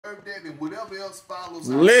and whatever else follows.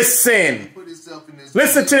 Listen.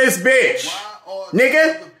 Listen to this bitch.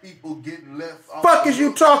 Nigga. People getting left fuck is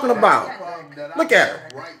you talking about? Look at her.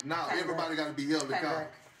 Right now, everybody got to be held accountable.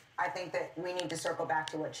 I think that we need to circle back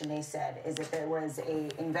to what Shanae said, is that there was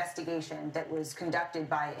an investigation that was conducted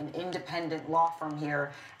by an independent law firm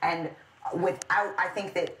here, and without, I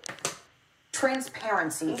think that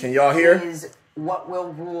transparency Can y'all hear? Is what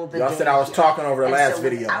will rule the Y'all said I was talking over the last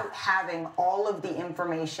video. Without having all of the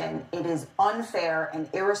information, it is unfair and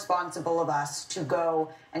irresponsible of us to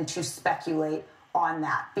go and to speculate on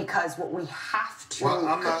that, because what we have to... Well,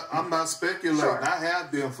 I'm not speculating. Sure. I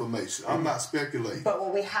have the information. I'm not speculating. But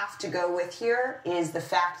what we have to go with here is the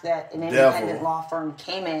fact that an independent law firm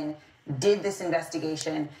came in, did this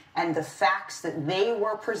investigation, and the facts that they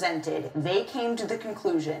were presented, they came to the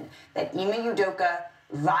conclusion that Ime Udoka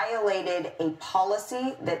violated a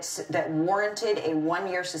policy that warranted a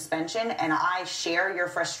 1-year suspension, and I share your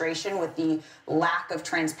frustration with the lack of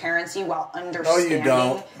transparency while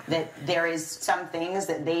understanding that there is some things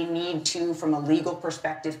that they need to, from a legal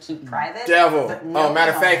perspective, keep private.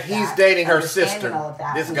 Matter of fact, he's dating her sister.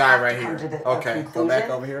 This guy right here. Okay, go back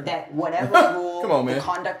over here. That whatever rule, Come on, man. the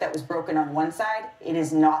conduct that was broken on one side, it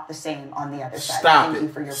is not the same on the other side. Stop Thank it. you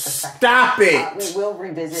for your perspective. Stop it. We will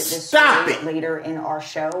revisit this Stop it. later in our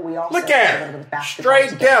show. We also Look at her.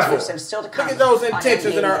 Straight devil. Look at those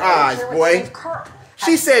intentions in her eyes, boy.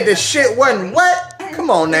 She said the shit wasn't what? Come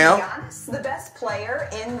on now. The best player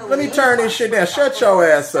in the Let me turn this shit down. Shut your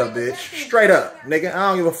ass up, bitch. Straight up, nigga. I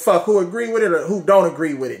don't give a fuck who agree with it or who don't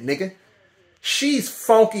agree with it, nigga. She's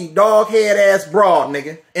funky dog head ass broad,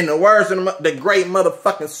 nigga. In the words of the great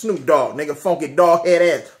motherfucking Snoop Dogg, nigga. Funky dog head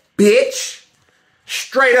ass bitch.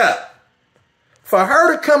 Straight up. For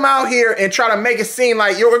her to come out here and try to make it seem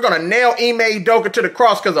like, yo, we're going to nail Ime Udoka to the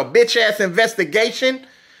cross because of bitch-ass investigation,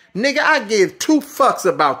 nigga, I give 2 fucks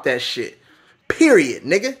about that shit. Period,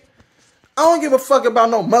 nigga. I don't give a fuck about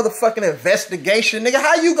no motherfucking investigation, nigga.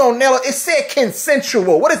 How you going to nail it? It said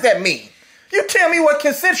consensual. What does that mean? You tell me what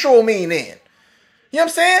consensual mean then. You know what I'm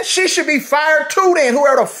saying? She should be fired too then,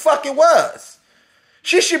 whoever the fuck it was.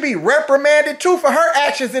 She should be reprimanded too for her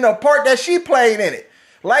actions in the part that she played in it.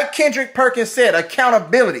 Like Kendrick Perkins said,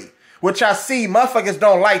 accountability, which I see motherfuckers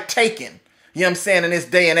don't like taking, you know what I'm saying, in this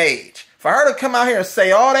day and age. For her to come out here and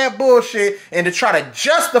say all that bullshit and to try to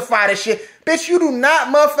justify this shit, bitch, you do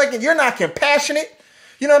not motherfucking, you're not compassionate.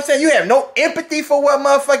 You know what I'm saying? You have no empathy for what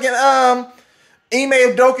motherfucking Ime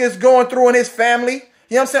Udoka is going through in his family.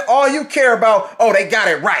 You know what I'm saying? All you care about, oh, they got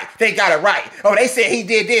it right. They got it right. Oh, they said he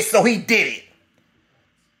did this, so he did it.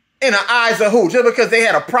 In the eyes of who? Just because they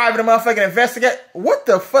had a private motherfucking investigate? What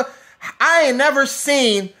the fuck? I ain't never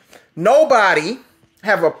seen nobody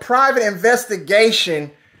have a private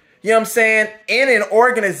investigation, you know what I'm saying, in an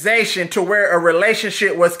organization to where a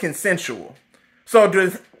relationship was consensual. So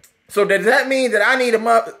does that mean that I need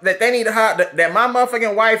that they need to hire, that my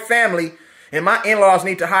motherfucking wife family and my in-laws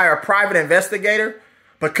need to hire a private investigator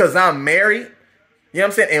because I'm married? You know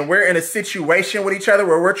what I'm saying? And we're in a situation with each other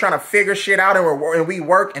where we're trying to figure shit out and we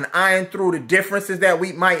work and iron through the differences that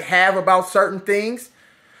we might have about certain things.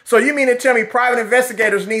 So you mean to tell me private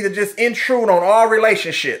investigators need to just intrude on all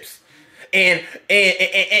relationships? And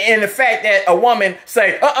the fact that a woman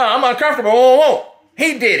say, I'm uncomfortable. Oh,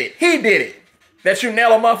 he did it. He did it. That you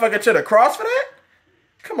nail a motherfucker to the cross for that?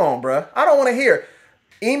 Come on, bro. I don't want to hear.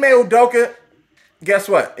 Ime Udoka, guess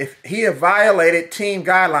what? If he had violated team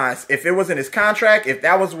guidelines, if it was in his contract, if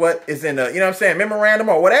that was what is in the, you know what I'm saying, memorandum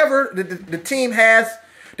or whatever the team has,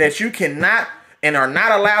 that you cannot and are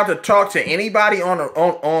not allowed to talk to anybody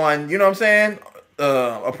on you know what I'm saying,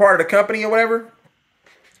 a part of the company or whatever,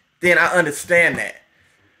 then I understand that.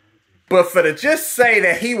 But for to just say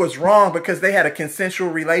that he was wrong because they had a consensual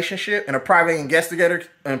relationship and a private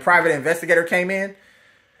investigator came in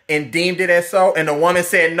and deemed it as so, and the woman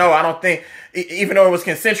said, no, I don't think, even though it was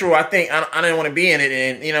consensual, I think I didn't want to be in it,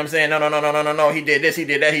 and you know what I'm saying, no, he did this, he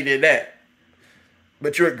did that, he did that.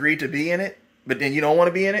 But you agreed to be in it, but then you don't want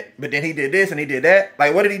to be in it, but then he did this and he did that.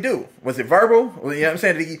 Like, what did he do? Was it verbal? You know what I'm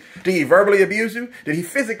saying? Did he verbally abuse you? Did he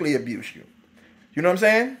physically abuse you? You know what I'm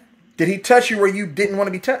saying? Did he touch you where you didn't want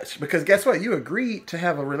to be touched? Because guess what? You agreed to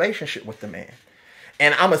have a relationship with the man.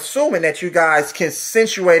 And I'm assuming that you guys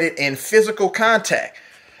consensuated in physical contact.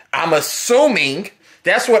 I'm assuming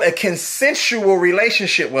that's what a consensual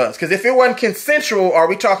relationship was. Because if it wasn't consensual, are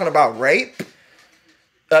we talking about rape?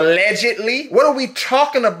 Allegedly? What are we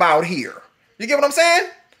talking about here? You get what I'm saying?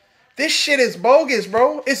 This shit is bogus,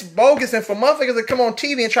 bro. It's bogus. And for motherfuckers that come on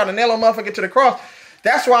TV and try to nail a motherfucker to the cross,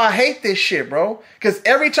 that's why I hate this shit, bro. Because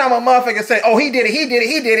every time a motherfucker say, oh, he did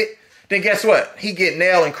it, then guess what? He get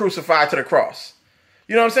nailed and crucified to the cross.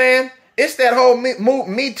 You know what I'm saying? It's that whole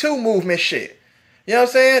Me Too movement shit. You know what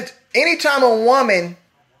I'm saying? Anytime a woman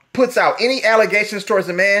puts out any allegations towards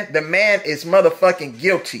the man is motherfucking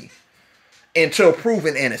guilty until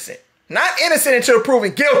proven innocent. Not innocent until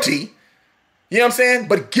proven guilty. You know what I'm saying?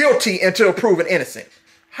 But guilty until proven innocent.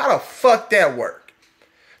 How the fuck that work?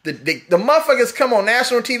 The motherfuckers come on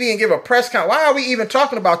national TV and give a press conference. Why are we even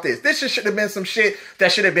talking about this? This should have been some shit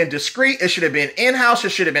that should have been discreet. It should have been in-house. It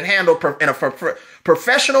should have been handled in a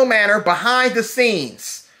professional manner behind the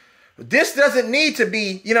scenes. This doesn't need to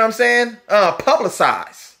be, you know what I'm saying,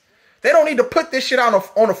 publicized. They don't need to put this shit on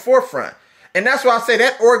the forefront. And that's why I say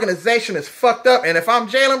that organization is fucked up. And if I'm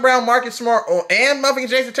Jaylen Brown, Marcus Smart, and motherfucking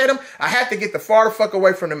Jason Tatum, I have to get the far the fuck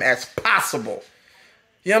away from them as possible.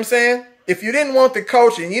 You know what I'm saying? If you didn't want the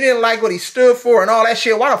coach and you didn't like what he stood for and all that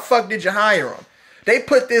shit, why the fuck did you hire him? They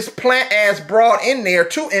put this plant-ass broad in there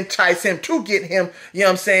to entice him, to get him, you know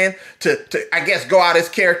what I'm saying, to I guess, go out his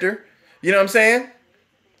character. You know what I'm saying?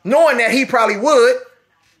 Knowing that he probably would.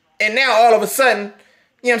 And now all of a sudden,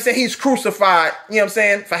 you know what I'm saying, he's crucified, you know what I'm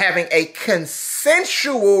saying, for having a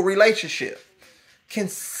consensual relationship.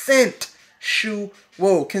 Consensual.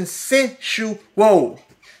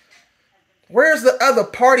 Where's the other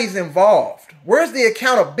parties involved? Where's the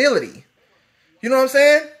accountability? You know what I'm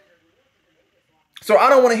saying? So I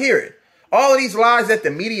don't want to hear it. All of these lies that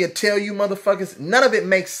the media tell you motherfuckers, none of it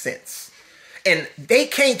makes sense. And they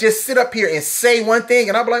can't just sit up here and say one thing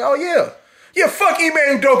and I'll be like, oh yeah. Yeah, fuck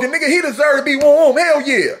E-Leezy, nigga, he deserved to be one. Hell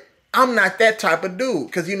yeah. I'm not that type of dude.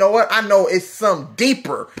 Because you know what? I know it's some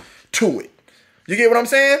deeper to it. You get what I'm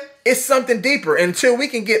saying? It's something deeper. And until we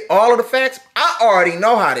can get all of the facts, I already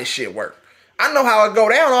know how this shit works. I know how it go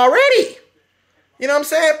down already. You know what I'm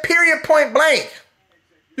saying? Period, point blank.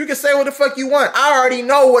 You can say what the fuck you want. I already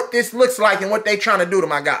know what this looks like and what they trying to do to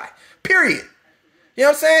my guy. Period. You know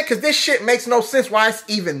what I'm saying? Because this shit makes no sense why it's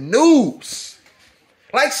even news.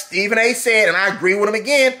 Like Stephen A. said, and I agree with him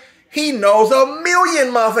again, he knows a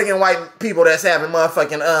million motherfucking white people that's having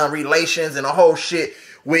motherfucking relations and a whole shit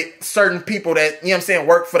with certain people that, you know what I'm saying,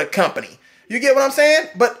 work for the company. You get what I'm saying?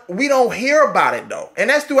 But we don't hear about it, though. And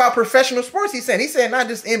that's throughout professional sports, he's saying. He said not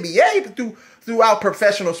just NBA, but throughout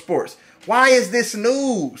professional sports. Why is this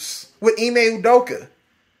news with Ime Udoka?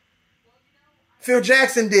 Phil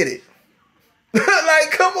Jackson did it.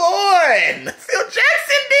 Like, come on. Phil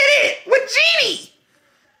Jackson did it with Jeannie.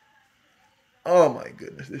 Oh, my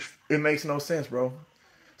goodness. It makes no sense, bro.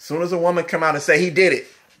 As soon as a woman come out and say he did it,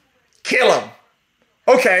 kill him.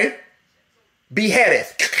 Okay. Beheaded.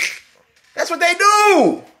 That's what they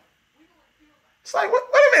do. It's like, wait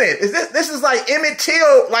a minute. This is like Emmett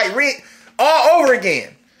Till, like all over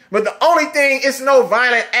again. But the only thing, it's no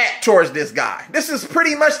violent act towards this guy. This is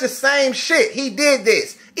pretty much the same shit. He did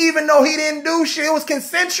this. Even though he didn't do shit, it was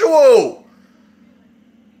consensual.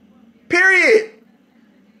 Period.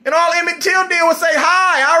 And all Emmett Till did was say,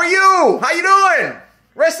 hi, how are you? How you doing?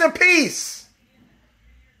 Rest in peace.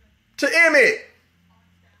 To Emmett.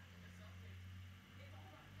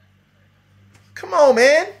 Come on,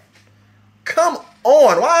 man. Come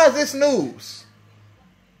on. Why is this news?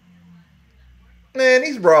 Man,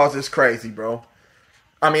 these bras is crazy, bro.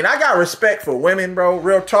 I mean, I got respect for women, bro.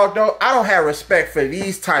 Real talk, though. I don't have respect for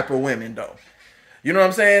these type of women, though. You know what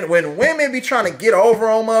I'm saying? When women be trying to get over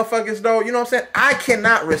on motherfuckers, though, you know what I'm saying? I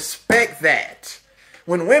cannot respect that.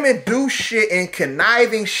 When women do shit and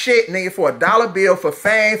conniving shit, nigga, for a dollar bill, for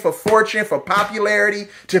fame, for fortune, for popularity,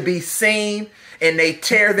 to be seen, and they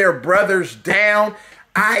tear their brothers down,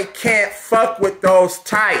 I can't fuck with those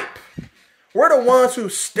type. We're the ones who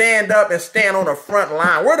stand up and stand on the front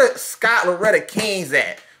line. Where the Scott Loretta Kings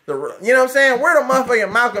at? You know what I'm saying? Where the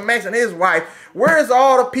motherfucking Malcolm X and his wife? Where's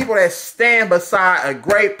all the people that stand beside a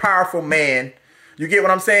great, powerful man? You get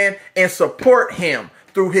what I'm saying? And support him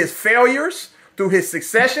through his failures, through his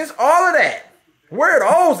successions, all of that. Where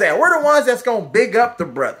are those at? We're the ones that's going to big up the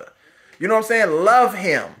brother. You know what I'm saying? Love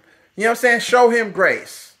him. You know what I'm saying? Show him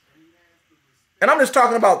grace. And I'm just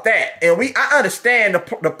talking about that. And I understand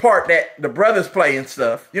the part that the brothers play and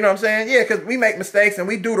stuff. You know what I'm saying? Yeah, because we make mistakes and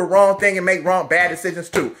we do the wrong thing and make bad decisions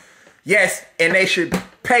too. Yes, and they should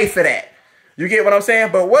pay for that. You get what I'm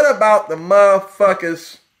saying? But what about the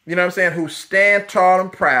motherfuckers, you know what I'm saying, who stand tall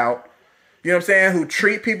and proud, you know what I'm saying, who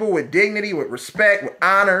treat people with dignity, with respect, with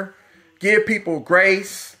honor, give people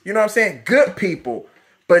grace, you know what I'm saying, good people,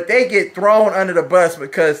 but they get thrown under the bus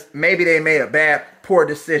because maybe they made a poor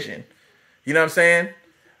decision. You know what I'm saying?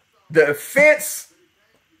 The offense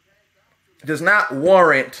does not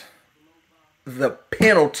warrant the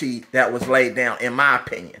penalty that was laid down, in my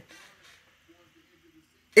opinion.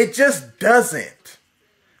 It just doesn't.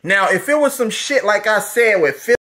 Now, if it was some shit like I said with